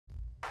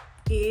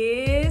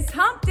It's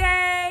hump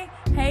day.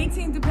 Hey,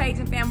 Team DuPage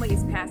and family,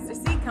 it's Pastor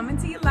C coming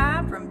to you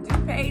live from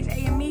DuPage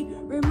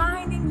AME,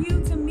 reminding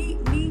you to meet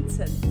me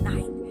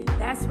tonight.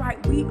 That's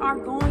right, we are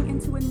going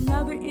into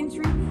another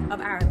entry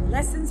of our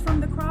lessons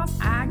from the cross.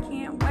 I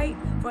can't wait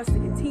for us to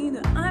continue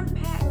to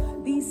unpack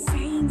these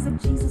sayings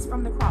of Jesus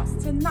from the cross.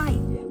 Tonight,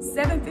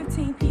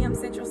 7:15 p.m.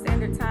 Central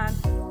Standard Time,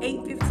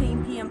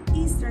 8:15 p.m.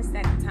 Eastern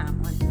Standard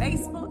Time on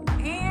Facebook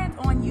and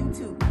on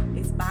YouTube.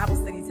 It's Bible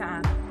study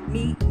time.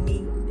 Meet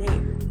me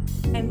there.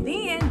 And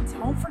then,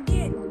 don't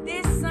forget,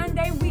 this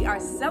Sunday we are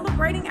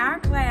celebrating our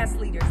class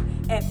leaders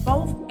at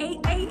both 8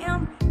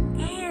 a.m.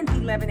 and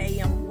 11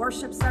 a.m.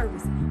 worship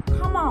service.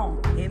 Come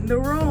on, in the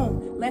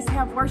room. Let's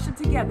have worship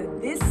together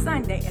this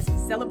Sunday as we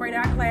celebrate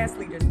our class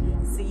leaders.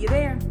 See you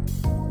there.